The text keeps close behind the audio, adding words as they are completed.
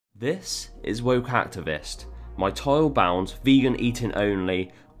This is WokeActivist, my tile-bound, vegan eating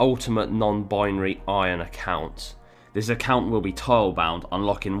only, ultimate non-binary iron account. This account will be tile-bound,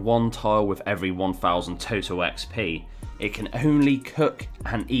 unlocking one tile with every 1000 total XP. It can only cook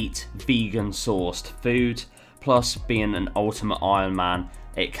and eat vegan sourced food, plus being an ultimate Ironman,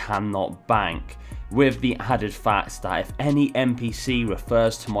 it cannot bank. With the added fact that if any NPC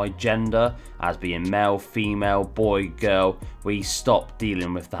refers to my gender as being male, female, boy, girl, we stop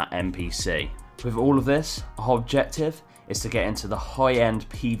dealing with that NPC. With all of this, our objective is to get into the high-end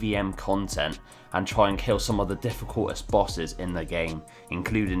PVM content and try and kill some of the difficultest bosses in the game,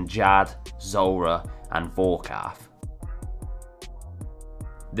 including Jad, Zora and Vorkath.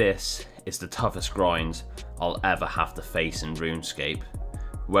 This is the toughest grind I'll ever have to face in Runescape.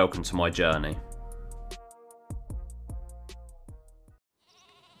 Welcome to my journey.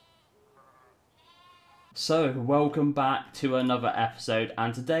 So, welcome back to another episode,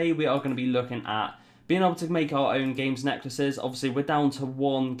 and today we are going to be looking at being able to make our own games necklaces. Obviously, we're down to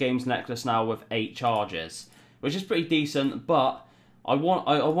one games necklace now with 8 charges, which is pretty decent, but I want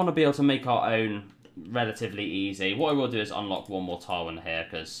to be able to make our own relatively easy. What I will do is unlock one more tile in here,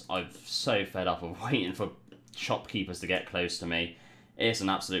 because I'm so fed up of waiting for shopkeepers to get close to me. It's an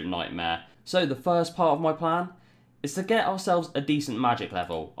absolute nightmare. So, the first part of my plan is to get ourselves a decent magic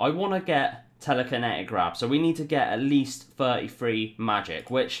level. I want to get telekinetic grab, so we need to get at least 33 magic,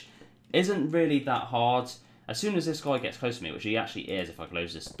 which isn't really that hard. As soon as this guy gets close to me, which he actually is if I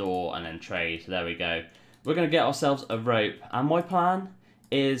close this door and then trade, there we go, we're going to get ourselves a rope, and my plan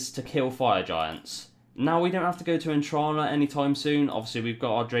is to kill fire giants. Now we don't have to go to Intrana anytime soon. Obviously we've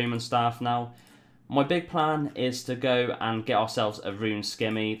got our Drayman staff now. My big plan is to go and get ourselves a rune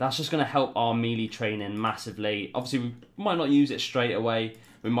skimmy. That's just going to help our melee training massively. Obviously we might not use it straight away,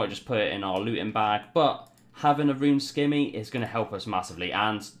 we might just put it in our looting bag, but having a rune skimmy is going to help us massively,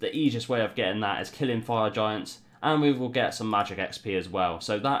 and the easiest way of getting that is killing fire giants, and we will get some magic XP as well.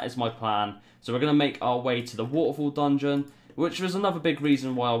 So that is my plan. So we're going to make our way to the waterfall dungeon, which was another big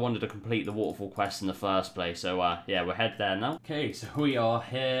reason why I wanted to complete the waterfall quest in the first place. So yeah, we'll head there now. Okay, so we are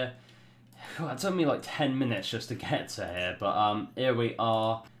here. God, it took me like 10 minutes just to get to here, but here we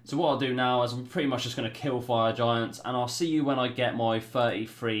are. So what I'll do now is I'm pretty much just going to kill fire giants, and I'll see you when I get my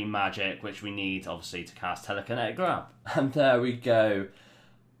 33 magic, which we need obviously to cast telekinetic grab. And there we go.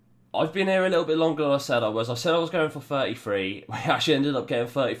 I've been here a little bit longer than I said I was. I said I was going for 33. We actually ended up getting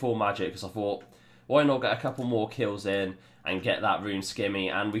 34 magic because I thought, why not get a couple more kills in and get that rune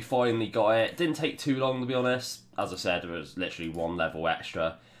skimmy, and we finally got it. Didn't take too long, to be honest. As I said, it was literally 1 level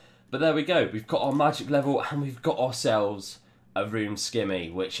extra. But there we go, we've got our magic level and we've got ourselves a rune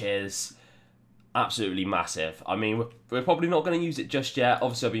skimmy, which is absolutely massive. I mean, we're probably not going to use it just yet.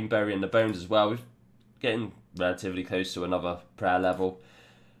 Obviously, I've been burying the bones as well. We're getting relatively close to another prayer level.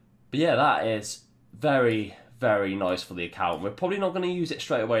 But yeah, that is very, very nice for the account. We're probably not going to use it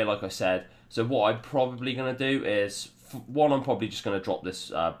straight away, like I said. So what I'm probably going to do is, one, I'm probably just going to drop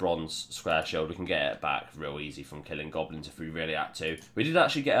this bronze square shield. We can get it back real easy from killing goblins if we really had to. We did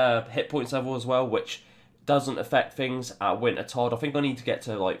actually get a hit points level as well, which doesn't affect things at Winter Todd. I think I need to get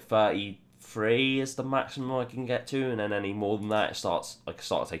to like 33 is the maximum I can get to, and then any more than that, I can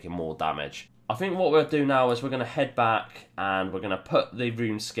start taking more damage. I think what we'll do now is we're going to head back and we're going to put the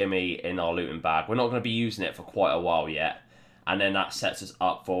rune skimmy in our looting bag. We're not going to be using it for quite a while yet, and then that sets us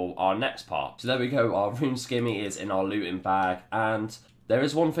up for our next part. So there we go, our rune skimmy is in our looting bag, and there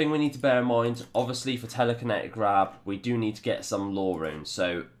is one thing we need to bear in mind. Obviously for telekinetic grab, we do need to get some lore runes.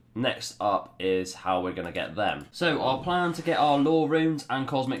 So next up is how we're going to get them. So our plan to get our lore runes and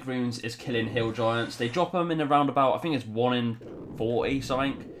cosmic runes is killing hill giants. They drop them in around about, I think it's 1 in 40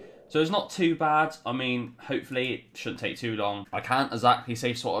 something. So it's not too bad. I mean, hopefully it shouldn't take too long. I can't exactly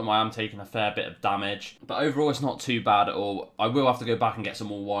say sort of I am taking a fair bit of damage, but overall it's not too bad at all. I will have to go back and get some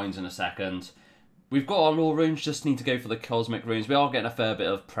more wines in a second. We've got our lore runes, just need to go for the cosmic runes. We are getting a fair bit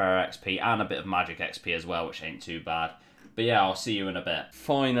of prayer XP and a bit of magic XP as well, which ain't too bad. But yeah, I'll see you in a bit.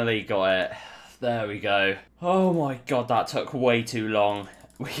 Finally got it. There we go. Oh my god, that took way too long.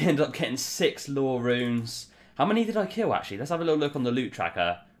 We ended up getting 6 lore runes. How many did I kill actually? Let's have a little look on the loot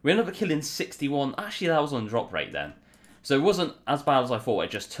tracker. We ended up killing 61. Actually, that was on drop rate then. So it wasn't as bad as I thought.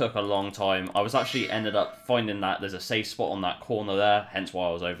 It just took a long time. I was actually ended up finding that there's a safe spot on that corner there, hence why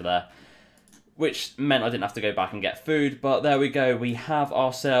I was over there, which meant I didn't have to go back and get food. But there we go. We have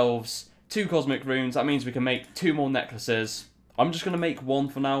ourselves 2 cosmic runes. That means we can make 2 more necklaces. I'm just going to make 1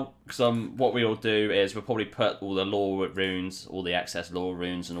 for now, because what we'll do is we'll probably put all the lore runes, all the excess lore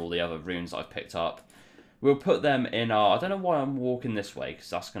runes and all the other runes that I've picked up, we'll put them in our... I don't know why I'm walking this way,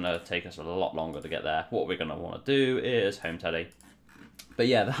 because that's going to take us a lot longer to get there. What we're going to want to do is home telly. But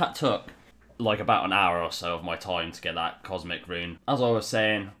yeah, that took like about an hour or so of my time to get that cosmic rune. As I was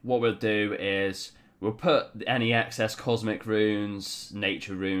saying, what we'll do is we'll put any excess cosmic runes,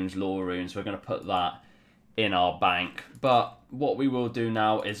 nature runes, lore runes, we're going to put that in our bank. But what we will do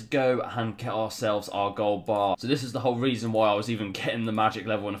now is go and get ourselves our gold bar. So this is the whole reason why I was even getting the magic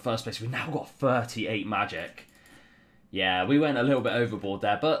level in the first place. We've now got 38 magic. Yeah, we went a little bit overboard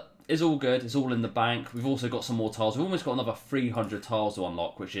there, but it's all good. It's all in the bank. We've also got some more tiles. We've almost got another 300 tiles to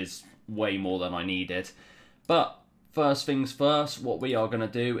unlock, which is way more than I needed. But first things first, what we are going to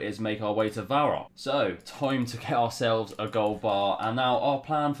do is make our way to Varrock. So, time to get ourselves a gold bar. And now our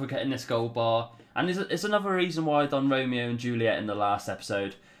plan for getting this gold bar, and it's another reason why I done Romeo and Juliet in the last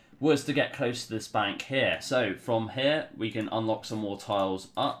episode, was to get close to this bank here. So, from here, we can unlock some more tiles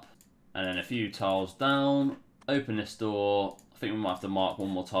up, and then a few tiles down, open this door. I think we might have to mark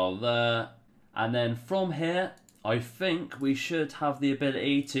one more tile there. And then from here, I think we should have the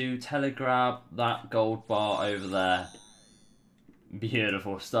ability to telegrab that gold bar over there.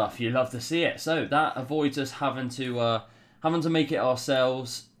 Beautiful stuff. You love to see it. So that avoids us having to make it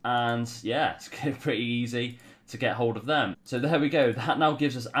ourselves, and yeah, it's pretty easy to get hold of them. So there we go. That now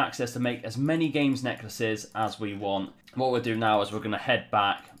gives us access to make as many games necklaces as we want. What we'll do now is we're going to head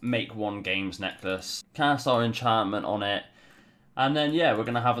back, make one games necklace, cast our enchantment on it, and then, yeah, we're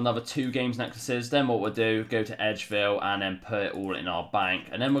going to have another 2 games necklaces. Then what we'll do, go to Edgeville and then put it all in our bank.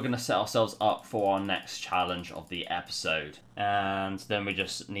 And then we're going to set ourselves up for our next challenge of the episode. And then we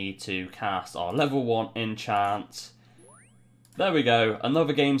just need to cast our level 1 enchant. There we go.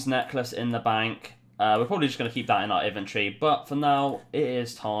 Another games necklace in the bank. We're probably just going to keep that in our inventory. But for now, it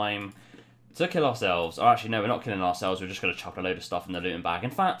is time to kill ourselves. Or actually, no, we're not killing ourselves. We're just going to chuck a load of stuff in the looting bag. In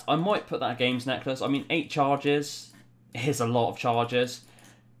fact, I might put that games necklace. I mean, 8 charges is a lot of charges,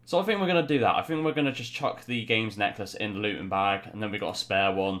 so I think we're going to do that. I think we're going to just chuck the games necklace in the looting bag, and then we've got a spare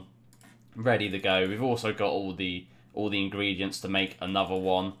one ready to go. We've also got all the ingredients to make another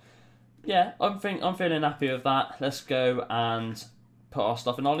one. Yeah, I'm feeling happy with that. Let's go and put our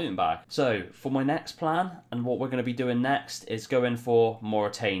stuff in our looting bag. So for my next plan, and what we're going to be doing next, is going for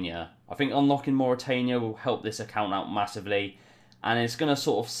Morytania. I think unlocking Morytania will help this account out massively, and it's going to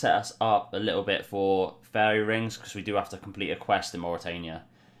sort of set us up a little bit for fairy rings, because we do have to complete a quest in Morytania.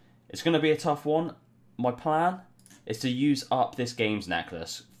 It's going to be a tough one. My plan is to use up this games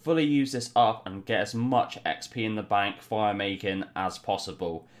necklace, fully use this up and get as much XP in the bank fire making as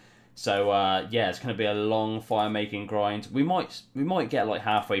possible. So yeah, it's going to be a long fire making grind. We might get like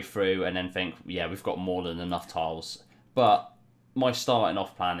halfway through and then think, yeah, we've got more than enough tiles. But my starting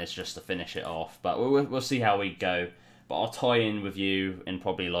off plan is just to finish it off. But we'll see how we go. But I'll tie in with you in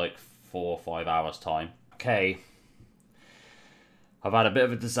probably like 4 or 5 hours time. Okay, I've had a bit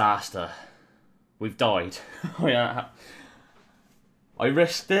of a disaster. We've died. I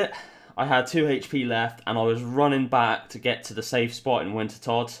risked it. I had 2 HP left and I was running back to get to the safe spot in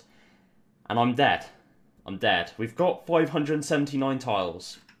Wintertodt, and I'm dead. I'm dead. We've got 579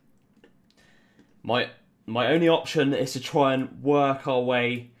 tiles. My only option is to try and work our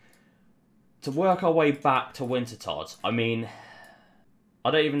way back to Wintertodt. I mean, I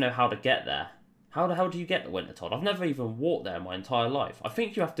don't even know how to get there. How the hell do you get to Wintertodt? I've never even walked there in my entire life. I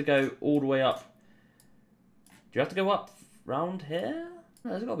think you have to go all the way up. Do you have to go up round here?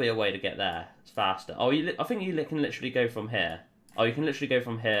 No, there's got to be a way to get there. It's faster. Oh, I think you can literally go from here. Oh, you can literally go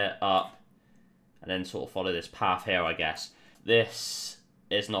from here up and then sort of follow this path here, I guess. This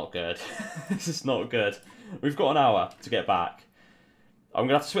is not good. This is not good. We've got an hour to get back. I'm going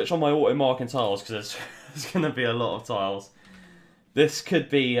to have to switch on my auto-marking tiles because there's going to be a lot of tiles. This could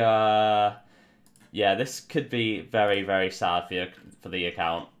be, yeah, this could be very, very sad for the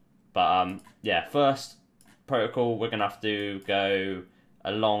account. But, yeah, first protocol, we're going to have to go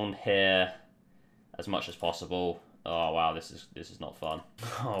along here as much as possible. Oh, wow, this is not fun.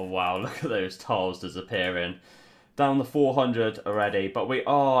 Oh, wow, look at those tiles disappearing. Down the 400 already, but we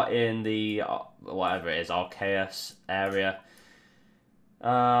are in the, whatever it is, Archaeus area.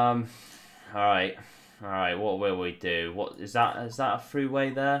 Alright, what will we do? What is that a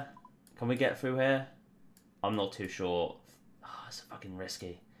throughway there? Can we get through here? I'm not too sure. Oh, it's fucking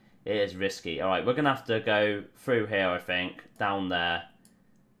risky. It is risky. Alright, we're gonna have to go through here, I think. Down there.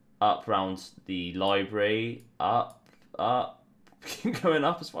 Up round the library. Up. Keep going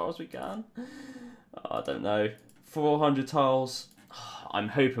up as far as we can. Oh, I don't know. 400 tiles. I'm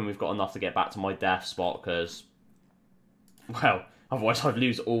hoping we've got enough to get back to my death spot, because, well, otherwise I'd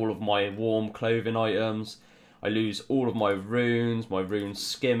lose all of my warm clothing items. I lose all of my rune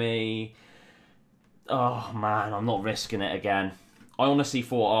skimmy. Oh man, I'm not risking it again. I honestly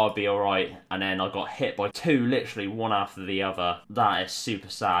thought I'd be alright, and then I got hit by two, literally one after the other. That is super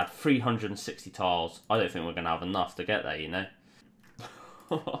sad. 360 tiles. I don't think we're going to have enough to get there, you know?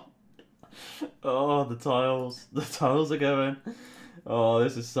 Oh, the tiles. The tiles are going. Oh,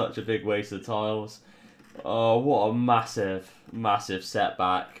 this is such a big waste of tiles. Oh, what a massive, massive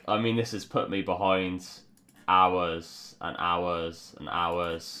setback. I mean, this has put me behind hours and hours and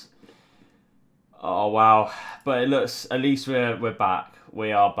hours. Oh, wow. But it looks, at least we're back.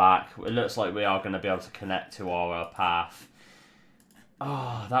 We are back. It looks like we are going to be able to connect to our path.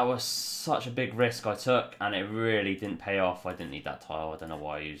 Oh, that was such a big risk I took, and it really didn't pay off. I didn't need that tile. I don't know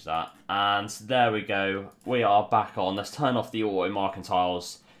why I used that. And there we go. We are back on. Let's turn off the auto marking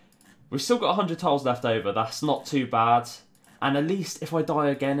tiles. We've still got 100 tiles left over. That's not too bad. And at least if I die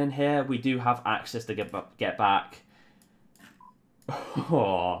again in here, we do have access to get back.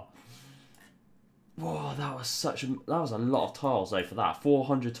 Oh. Whoa, that was a lot of tiles though for that.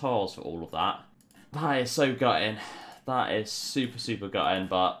 400 tiles for all of that. That is so gutting. That is super, super gutting,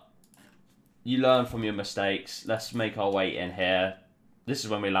 but you learn from your mistakes. Let's make our way in here. This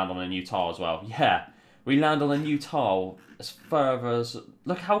is when we land on a new tile as well. Yeah, we land on a new tile as further as...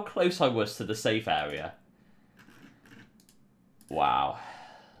 Look how close I was to the safe area. Wow.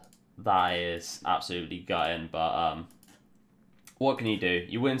 That is absolutely gutting, but what can you do?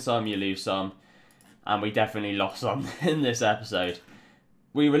 You win some, you lose some, and we definitely lost some in this episode.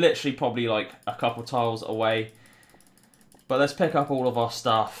 We were literally probably like a couple tiles away. But let's pick up all of our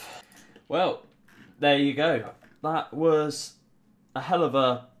stuff. Well, there you go. That was a hell of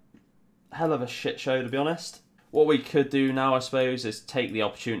a shit show, to be honest. What we could do now, I suppose, is take the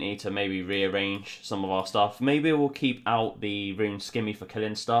opportunity to maybe rearrange some of our stuff. Maybe we'll keep out the rune skimmy for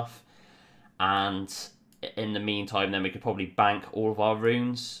killing stuff. And in the meantime, then we could probably bank all of our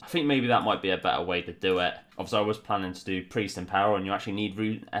runes. I think maybe that might be a better way to do it. Obviously, I was planning to do Priest in Peril, and you actually need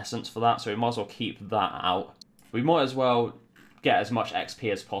rune essence for that. So we might as well keep that out. We might as well get as much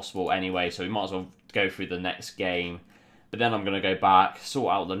XP as possible anyway, so we might as well go through the next game. But then I'm going to go back,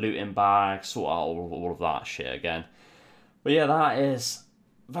 sort out the looting bag, sort out all of that shit again. But yeah, that is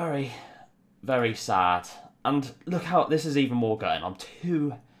very, very sad. And look how, this is even more gutting. I'm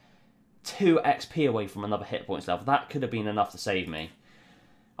two XP away from another hit points level. That could have been enough to save me.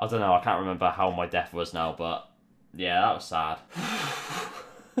 I don't know, I can't remember how my death was now, but yeah, that was sad.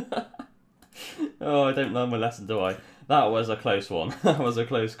 Oh, I don't learn my lesson, do I? That was a close one. That was a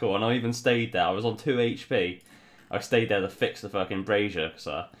close call, and I even stayed there. I was on 2 HP. I stayed there to fix the fucking brazier, because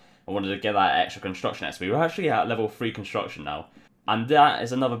I wanted to get that extra construction XP. We're actually at level 3 construction now. And that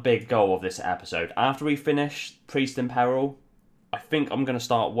is another big goal of this episode. After we finish Priest in Peril, I think I'm going to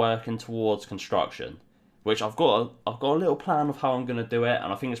start working towards construction. Which I've got a little plan of how I'm going to do it,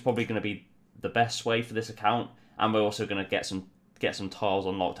 and I think it's probably going to be the best way for this account. And we're also going to get some tiles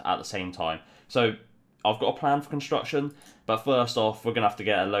unlocked at the same time. So I've got a plan for construction, but first off, we're going to have to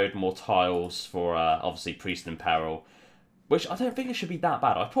get a load more tiles for, obviously, Priest in Peril, which I don't think it should be that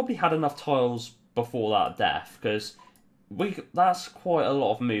bad. I probably had enough tiles before that death, because that's quite a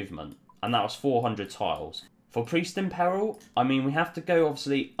lot of movement, and that was 400 tiles. For Priest in Peril, I mean, we have to go,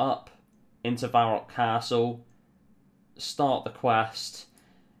 obviously, up into Varrock Castle, start the quest.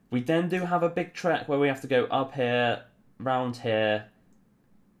 We then do have a big trek where we have to go up here, round here,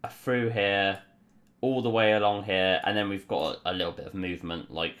 through here, all the way along here, and then we've got a little bit of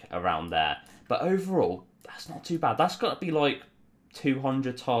movement like around there. But overall, that's not too bad. That's got to be like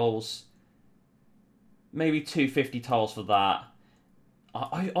 200 tiles, maybe 250 tiles for that.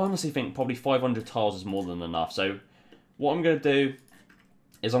 I honestly think probably 500 tiles is more than enough. So what I'm going to do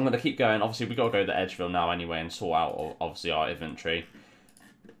is I'm going to keep going. Obviously, we've got to go to Edgeville now anyway and sort out, obviously, our inventory.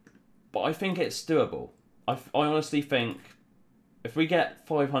 But I think it's doable. I honestly think if we get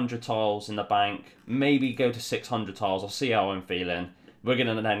 500 tiles in the bank, maybe go to 600 tiles, I'll see how I'm feeling. We're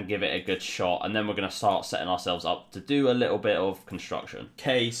going to then give it a good shot, and then we're going to start setting ourselves up to do a little bit of construction.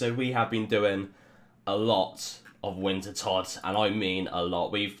 Okay, so we have been doing a lot of winter tods, and I mean a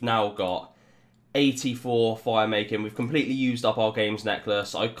lot. We've now got 84 fire making. We've completely used up our games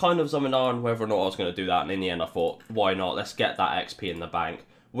necklace. I kind of zoomed on whether or not I was going to do that, and in the end I thought, why not? Let's get that XP in the bank.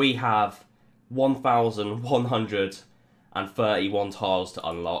 We have 1,131 tiles to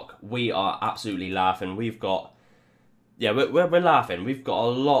unlock. We are absolutely laughing. We've got, yeah, we're laughing. We've got a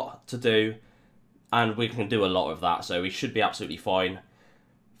lot to do, and we can do a lot of that, so we should be absolutely fine.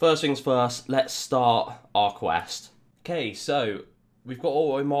 First things first, let's start our quest. Okay, so we've got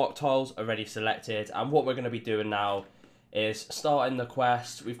all our marked tiles already selected, and what we're going to be doing now is starting the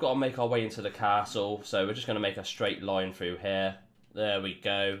quest. We've got to make our way into the castle, so we're just going to make a straight line through here. There we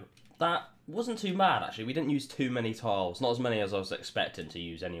go. That wasn't too bad, actually. We didn't use too many tiles. Not as many as I was expecting to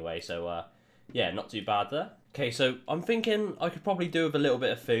use anyway. So, yeah, not too bad there. Okay, so I'm thinking I could probably do with a little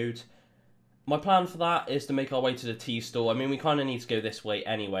bit of food. My plan for that is to make our way to the tea store. I mean, we kind of need to go this way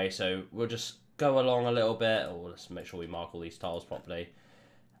anyway, so we'll just go along a little bit. Or let's make sure we mark all these tiles properly.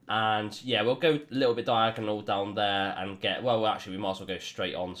 And yeah, we'll go a little bit diagonal down there and get... Well, actually, we might as well go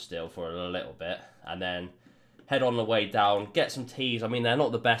straight on still for a little bit. And then head on the way down, get some teas. I mean, they're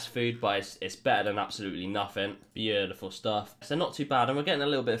not the best food, but it's better than absolutely nothing. Beautiful stuff. So not too bad. And we're getting a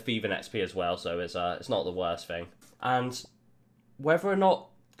little bit of thieving XP as well, so it's not the worst thing. And whether or not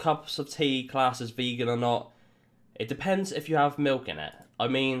cups of tea class as vegan or not, it depends if you have milk in it. I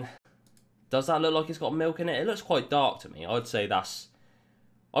mean, does that look like it's got milk in it? It looks quite dark to me. I'm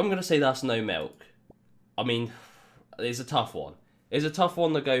going to say that's no milk. I mean, it's a tough one. It's a tough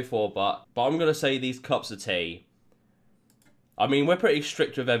one to go for, but I'm going to say these cups of tea. I mean, we're pretty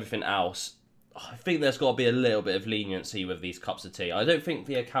strict with everything else. I think there's got to be a little bit of leniency with these cups of tea. I don't think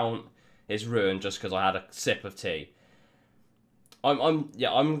the account is ruined just because I had a sip of tea. I'm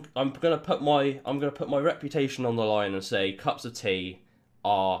gonna put my reputation on the line and say cups of tea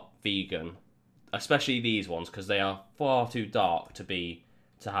are vegan, especially these ones because they are far too dark to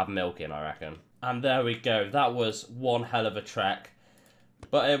have milk in, I reckon. And there we go. That was one hell of a trek,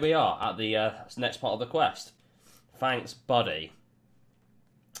 but here we are at the next part of the quest. Thanks, buddy.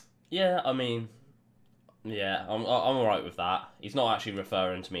 Yeah, I mean, yeah, I'm alright with that. He's not actually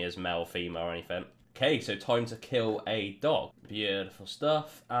referring to me as male, female, or anything. Okay, so time to kill a dog. Beautiful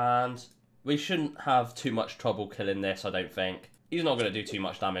stuff, and we shouldn't have too much trouble killing this, I don't think. He's not going to do too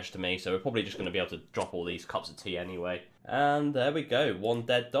much damage to me, so we're probably just going to be able to drop all these cups of tea anyway. And there we go, one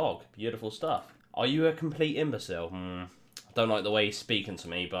dead dog. Beautiful stuff. Are you a complete imbecile? I don't like the way he's speaking to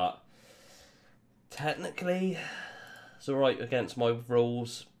me, but technically it's alright against my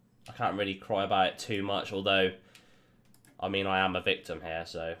rules. I can't really cry about it too much, although, I mean, I am a victim here,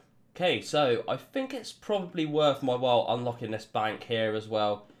 so... Okay, so I think it's probably worth my while unlocking this bank here as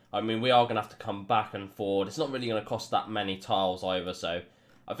well. I mean, we are going to have to come back and forward. It's not really going to cost that many tiles either, so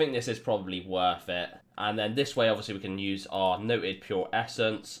I think this is probably worth it. And then this way, obviously, we can use our noted pure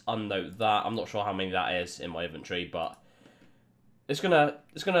essence. Unnote that. I'm not sure how many that is in my inventory, but it's gonna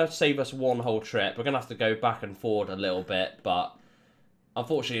save us one whole trip. We're going to have to go back and forward a little bit, but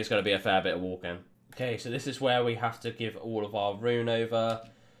unfortunately, it's going to be a fair bit of walking. Okay, so this is where we have to give all of our rune over.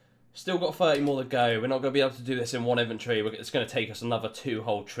 Still got 30 more to go. We're not going to be able to do this in one inventory. It's going to take us another 2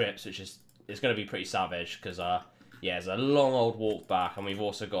 whole trips, which is going to be pretty savage because, yeah, it's a long old walk back, and we've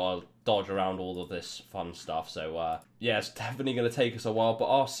also got to dodge around all of this fun stuff. So, yeah, it's definitely going to take us a while, but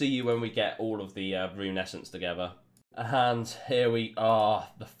I'll see you when we get all of the rune essence together. And here we are,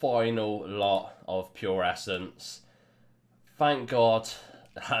 the final lot of pure essence. Thank God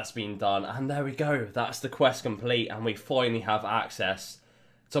that's been done. And there we go. That's the quest complete, and we finally have access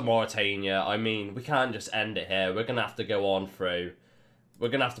to Morytania. I mean, we can't just end it here. We're going to have to go on through. We're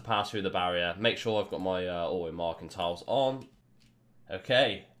going to have to pass through the barrier. Make sure I've got my auto marking tiles on.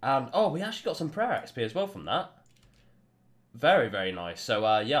 Okay. And, oh, we actually got some prayer XP as well from that. Very, very nice. So,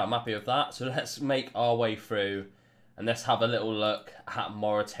 yeah, I'm happy with that. So let's make our way through and let's have a little look at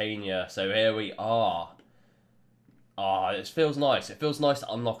Morytania. So here we are. Ah, it feels nice. It feels nice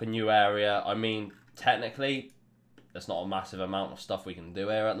to unlock a new area. I mean, technically, there's not a massive amount of stuff we can do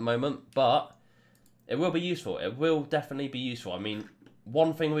here at the moment, but it will be useful. It will definitely be useful. I mean,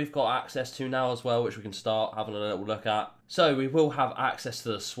 one thing we've got access to now as well, which we can start having a little look at. So we will have access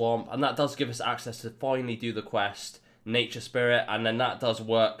to the swamp, and that does give us access to finally do the quest, Nature Spirit, and then that does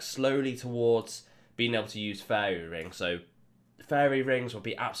work slowly towards being able to use fairy rings. So fairy rings will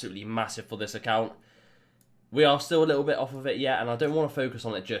be absolutely massive for this account. We are still a little bit off of it yet, and I don't want to focus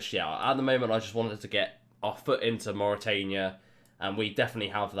on it just yet. At the moment, I just wanted to get our foot into Morytania, and we definitely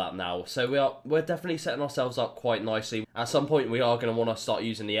have that now. So we're definitely setting ourselves up quite nicely. At some point, we are going to want to start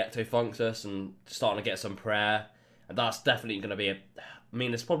using the ectofunctus and starting to get some prayer, and that's definitely going to be I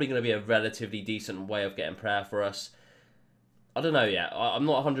mean, it's probably going to be a relatively decent way of getting prayer for us. I don't know yet. I'm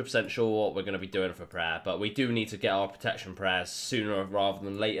not 100% sure what we're going to be doing for prayer, but we do need to get our protection prayers sooner rather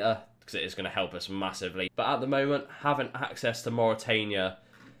than later, because it is going to help us massively. But at the moment, having access to Morytania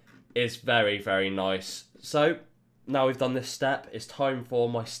is very, very nice. So now we've done this step, it's time for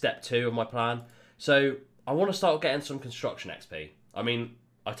my step 2 of my plan. So I want to start getting some construction XP. I mean,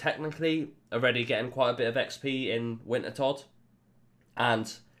 I technically already getting quite a bit of XP in Wintertod,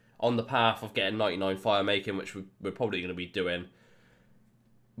 and on the path of getting 99 fire making, which we're probably going to be doing,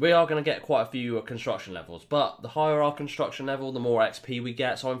 we are going to get quite a few construction levels. But the higher our construction level, the more XP we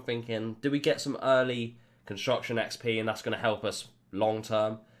get. So I'm thinking, do we get some early construction XP, and that's going to help us long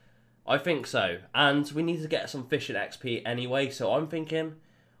term? I think so. And we need to get some fishing XP anyway, so I'm thinking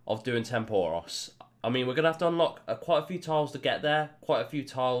of doing Temporos. I mean, we're going to have to unlock quite a few tiles to get there, quite a few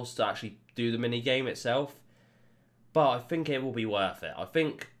tiles to actually do the mini game itself. But I think it will be worth it. I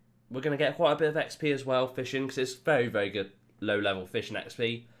think we're going to get quite a bit of XP as well, fishing, because it's very, very good low-level fishing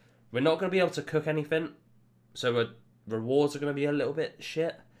XP. We're not going to be able to cook anything, so our rewards are going to be a little bit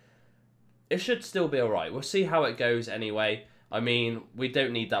shit. It should still be alright. We'll see how it goes anyway. I mean, we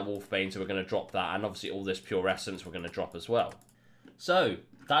don't need that Wolfbane, so we're going to drop that, and obviously all this Pure Essence we're going to drop as well. So,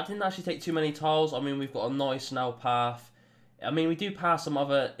 that didn't actually take too many tiles. I mean, we've got a nice now path. I mean, we do pass some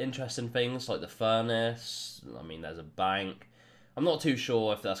other interesting things, like the furnace. I mean, there's a bank. I'm not too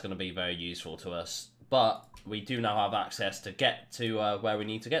sure if that's going to be very useful to us, but we do now have access to get to where we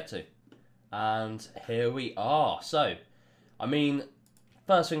need to get to. And here we are. So, I mean,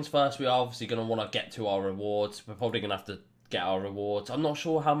 first things first, we are obviously going to want to get to our rewards. We're probably going to have to get our rewards. I'm not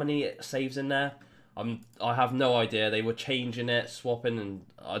sure how many saves in there. I have no idea. They were changing it, swapping, and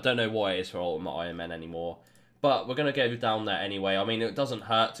I don't know what it is for Ultimate Iron Man anymore. But we're going to go down there anyway. I mean, it doesn't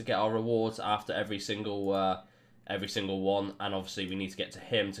hurt to get our rewards after every single one. And obviously, we need to get to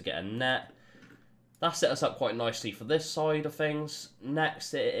him to get a net. That set us up quite nicely for this side of things.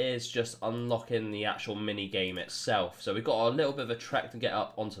 Next, it is just unlocking the actual mini game itself. So we've got a little bit of a trek to get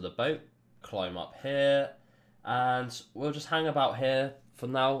up onto the boat. Climb up here. And we'll just hang about here for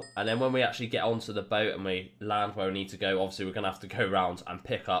now. And then when we actually get onto the boat and we land where we need to go, obviously we're going to have to go around and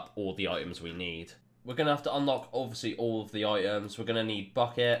pick up all the items we need. We're going to have to unlock, obviously, all of the items. We're going to need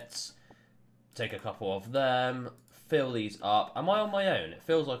buckets. Take a couple of them. Fill these up. Am I on my own? It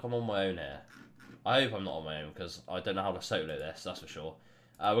feels like I'm on my own here. I hope I'm not on my own, because I don't know how to solo this, that's for sure.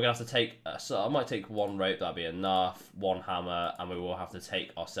 We're going to have to take... so I might take one rope, that'll be enough. One hammer, and we will have to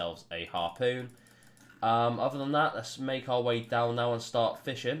take ourselves a harpoon. Other than that, let's make our way down now and start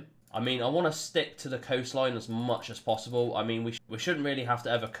fishing. I mean, I want to stick to the coastline as much as possible. I mean, we shouldn't really have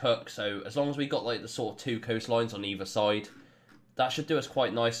to ever cook, so as long as we got like the sort of 2 coastlines on either side, that should do us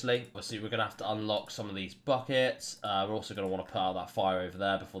quite nicely. Obviously, we're going to have to unlock some of these buckets. We're also going to want to put out that fire over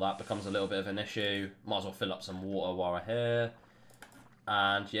there before that becomes a little bit of an issue. Might as well fill up some water while we're here.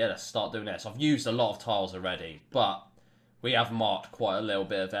 And yeah, let's start doing this. I've used a lot of tiles already, but we have marked quite a little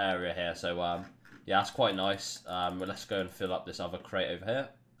bit of area here, so yeah, that's quite nice. Let's go and fill up this other crate over here.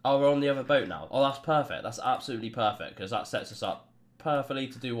 Oh, we're on the other boat now. Oh, that's perfect. That's absolutely perfect, because that sets us up perfectly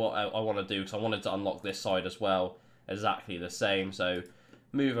to do what I want to do, because I wanted to unlock this side as well. Exactly the same. So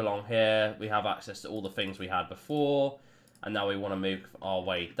move along here. We have access to all the things we had before, and now we want to move our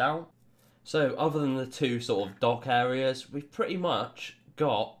way down. So other than the 2 sort of dock areas, we've pretty much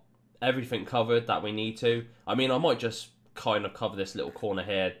got everything covered that we need to. I mean, I might just kind of cover this little corner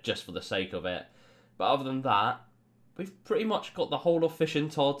here just for the sake of it, but other than that, we've pretty much got the whole of Fishing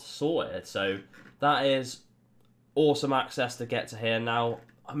Todd sorted. So that is awesome access to get to here now.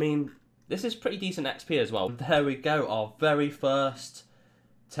 I mean, this is pretty decent XP as well. There we go, our very first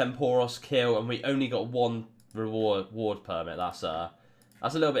Temporos kill, and we only got 1 reward permit. That's a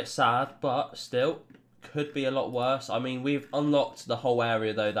little bit sad, but still, could be a lot worse. I mean, we've unlocked the whole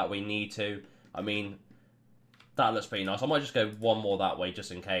area, though, that we need to. I mean, that looks pretty nice. I might just go 1 more that way,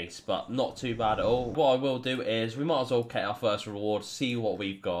 just in case, but not too bad at all. What I will do is, we might as well get our first reward, see what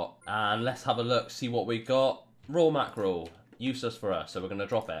we've got, and let's have a look, see what we've got. Raw mackerel, useless for us, so we're going to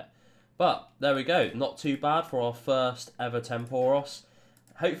drop it. But, there we go. Not too bad for our first ever Temporos.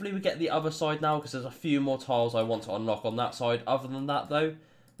 Hopefully we get the other side now, because there's a few more tiles I want to unlock on that side. Other than that, though,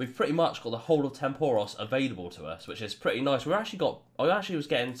 we've pretty much got the whole of Temporos available to us, which is pretty nice. I actually was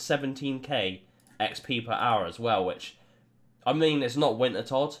getting 17k XP per hour as well, which, I mean, it's not Winter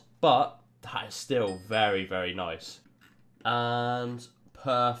Todd, but that is still very, very nice. And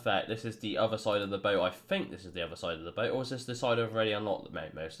perfect. This is the other side of the boat. I think this is the other side of the boat, or is this the side I've already unlocked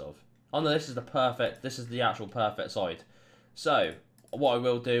most of? Oh no, this is the actual perfect side. So, what I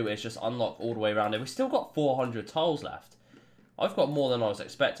will do is just unlock all the way around it. We've still got 400 tiles left. I've got more than I was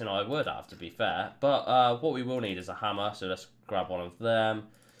expecting I would have, to be fair. But what we will need is a hammer, so let's grab one of them.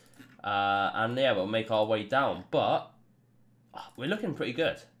 And yeah, we'll make our way down. But we're looking pretty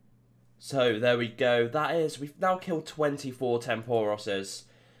good. So there we go. We've now killed 24 Temporoses.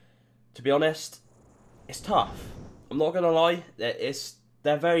 To be honest, it's tough. I'm not going to lie.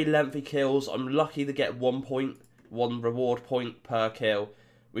 They're very lengthy kills. I'm lucky to get 1 reward point per kill.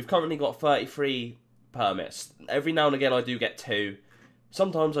 We've currently got 33 permits. Every now and again I do get 2.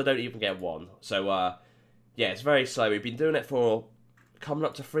 Sometimes I don't even get 1. So yeah, it's very slow. We've been doing it for coming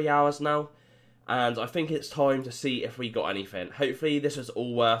up to 3 hours now, and I think it's time to see if we got anything. Hopefully this was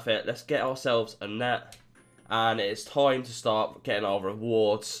all worth it. Let's get ourselves a net, and it's time to start getting our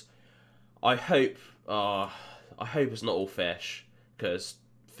rewards. I hope it's not all fish, because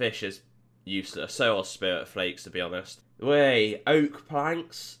fish is useless. So are spirit flakes, to be honest. Wait, oak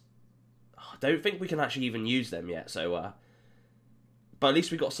planks? I don't think we can actually even use them yet, so, but at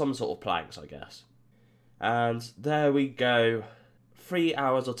least we got some sort of planks, I guess. And there we go. 3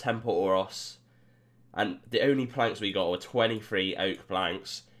 hours of Temporos. And the only planks we got were 23 oak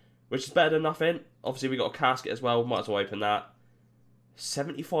planks, which is better than nothing. Obviously, we got a casket as well. Might as well open that.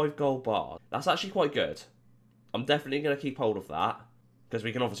 75 gold bars. That's actually quite good. I'm definitely going to keep hold of that, because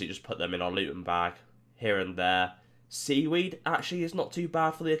we can obviously just put them in our looting bag here and there. Seaweed actually is not too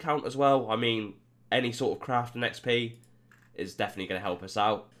bad for the account as well. I mean, any sort of craft and XP is definitely going to help us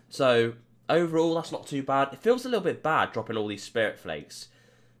out. So, overall, that's not too bad. It feels a little bit bad dropping all these spirit flakes,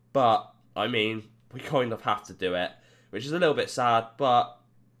 but, I mean, we kind of have to do it, which is a little bit sad, but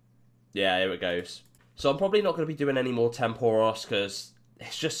yeah, here it goes. So I'm probably not going to be doing any more Temporos, because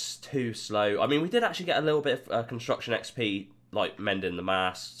it's just too slow. I mean, we did actually get a little bit of construction XP, like mending the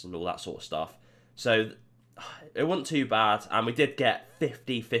masts and all that sort of stuff. So it wasn't too bad, and we did get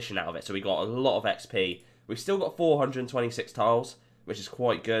 50 fishing out of it, so we got a lot of XP. We've still got 426 tiles, which is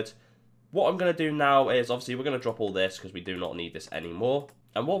quite good. What I'm going to do now is, obviously, we're going to drop all this, because we do not need this anymore.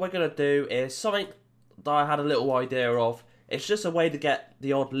 And what we're going to do is something that I had a little idea of. It's just a way to get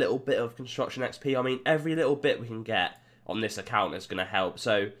the odd little bit of construction XP. I mean, every little bit we can get on this account is going to help.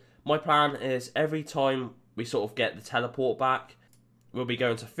 So my plan is every time we sort of get the teleport back, we'll be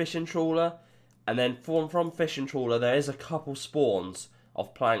going to fishing trawler. And then from fishing trawler, there is a couple spawns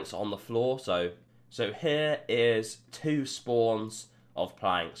of planks on the floor. So here is 2 spawns of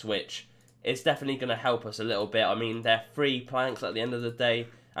planks, which is definitely going to help us a little bit. I mean, they're 3 planks at the end of the day.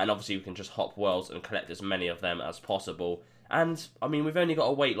 And obviously we can just hop worlds and collect as many of them as possible. And, I mean, we've only got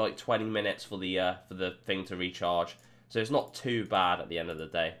to wait like 20 minutes for the thing to recharge. So it's not too bad at the end of the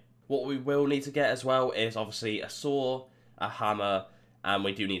day. What we will need to get as well is obviously a saw, a hammer, and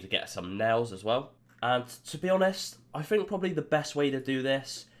we do need to get some nails as well. And to be honest, I think probably the best way to do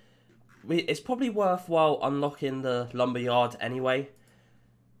this, it's probably worthwhile unlocking the lumberyard anyway.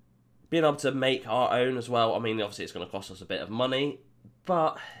 Being able to make our own as well. I mean, obviously it's going to cost us a bit of money,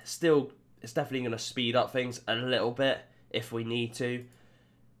 but still, it's definitely going to speed up things a little bit if we need to.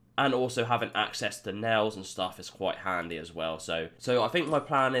 And also having access to nails and stuff is quite handy as well. So I think my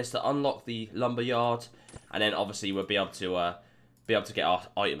plan is to unlock the lumberyard, and then obviously we'll be able to get our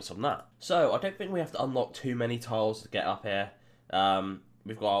items from that. So I don't think we have to unlock too many tiles to get up here.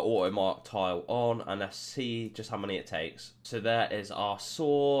 We've got our auto mark tile on, and let's see just how many it takes. So there is our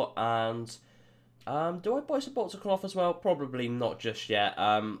saw, and do I buy some bolts of cloth as well? Probably not just yet.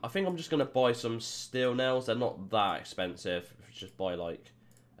 I think I'm just going to buy some steel nails. They're not that expensive. Just buy like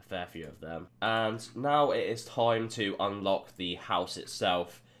a fair few of them. And now it is time to unlock the house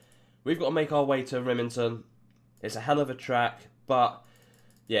itself. We've got to make our way to Rimington. It's a hell of a trek, but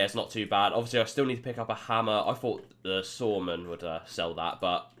yeah, it's not too bad. Obviously, I still need to pick up a hammer. I thought the sawman would sell that,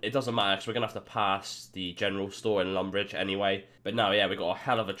 but it doesn't matter because we're going to have to pass the general store in Lumbridge anyway. But now, yeah, we've got a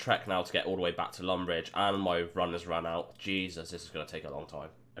hell of a trek now to get all the way back to Lumbridge, and my run has run out. Jesus, this is going to take a long time.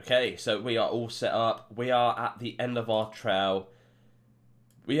 Okay, so we are all set up. We are at the end of our trail.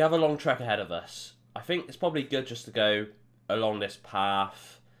 We have a long trek ahead of us. I think it's probably good just to go along this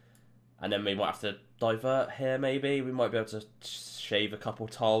path, and then we might have to divert here maybe. We might be able to shave a couple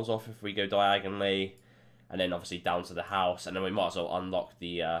tiles off if we go diagonally, and then obviously down to the house, and then we might as well unlock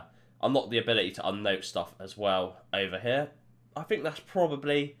the ability to unnote stuff as well over here. I think that's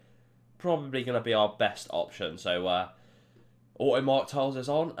probably going to be our best option. So auto mark tiles is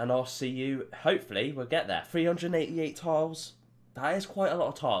on, and I'll see you. Hopefully we'll get there. 388 tiles. That is quite a lot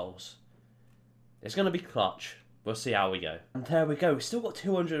of tiles. It's going to be clutch. We'll see how we go. And there we go. We've still got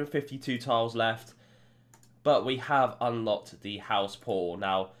 252 tiles left, but we have unlocked the house portal.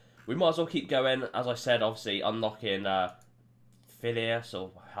 Now, we might as well keep going. As I said, obviously, unlocking Phileas,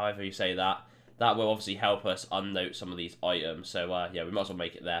 or however you say that. That will obviously help us unnote some of these items. So, yeah, we might as well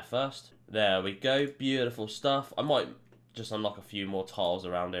make it there first. There we go. Beautiful stuff. I might just unlock a few more tiles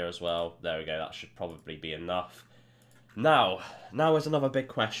around here as well. There we go. That should probably be enough. Now is another big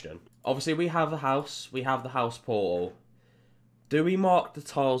question. Obviously, we have the house. We have the house portal. Do we mark the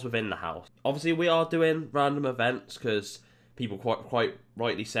tiles within the house? Obviously, we are doing random events because people quite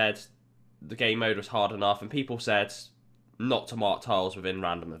rightly said the game mode was hard enough, and people said not to mark tiles within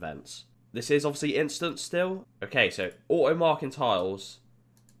random events. This is obviously instant still. Okay, so auto marking tiles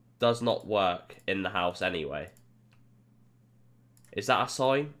does not work in the house anyway. Is that a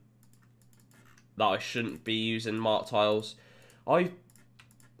sign that I shouldn't be using marked tiles? I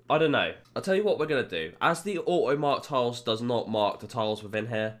don't know. I'll tell you what we're going to do. As the auto mark tiles does not mark the tiles within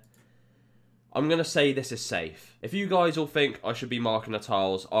here, I'm going to say this is safe. If you guys all think I should be marking the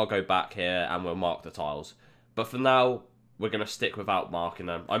tiles, I'll go back here and we'll mark the tiles. But for now, we're going to stick without marking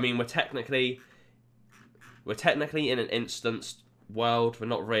them. I mean, we're technically in an instanced world. We're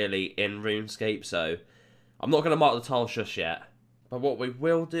not really in Runescape, so I'm not going to mark the tiles just yet. But what we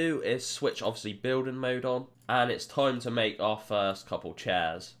will do is switch, obviously, building mode on. And it's time to make our first couple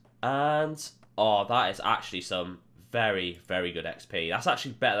chairs. And, oh, that is actually some very, very good XP. That's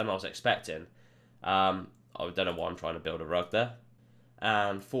actually better than I was expecting. I don't know why I'm trying to build a rug there.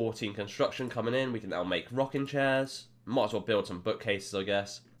 And 14 construction coming in. We can now make rocking chairs. Might as well build some bookcases, I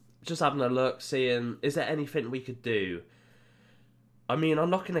guess. Just having a look, seeing, is there anything we could do? I mean,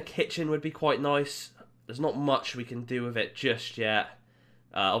 unlocking a kitchen would be quite nice. There's not much we can do with it just yet.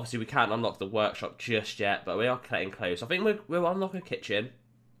 Obviously, we can't unlock the workshop just yet, but we are getting close. I think we'll unlock a kitchen.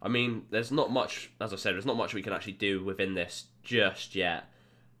 I mean, there's not much, as I said, there's not much we can actually do within this just yet.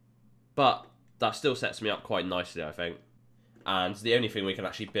 But that still sets me up quite nicely, I think. And the only thing we can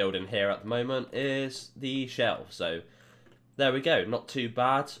actually build in here at the moment is the shelf. So, there we go. Not too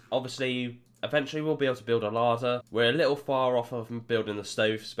bad. Obviously, eventually we'll be able to build a larder. We're a little far off of building the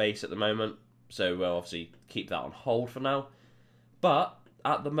stove space at the moment. So, we'll obviously keep that on hold for now. But,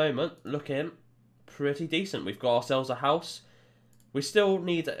 at the moment, looking pretty decent. We've got ourselves a house. We still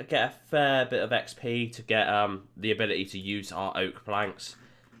need to get a fair bit of XP to get the ability to use our oak planks.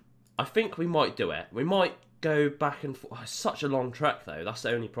 I think we might do it. We might go back and forth. Oh, it's such a long trek, though. That's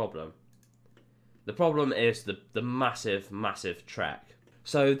the only problem. The problem is the massive, massive trek.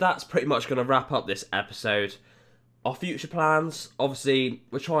 So that's pretty much going to wrap up this episode. Our future plans, obviously,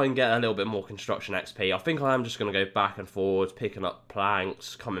 we'll try and get a little bit more construction XP. I think I am just going to go back and forward, picking up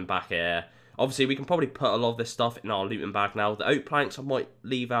planks, coming back here. Obviously, we can probably put a lot of this stuff in our looting bag now. The oak planks I might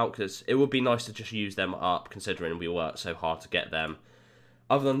leave out because it would be nice to just use them up, considering we worked so hard to get them.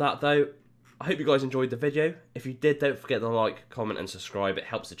 Other than that, though, I hope you guys enjoyed the video. If you did, don't forget to like, comment, and subscribe. It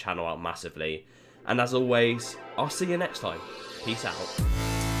helps the channel out massively. And as always, I'll see you next time. Peace out.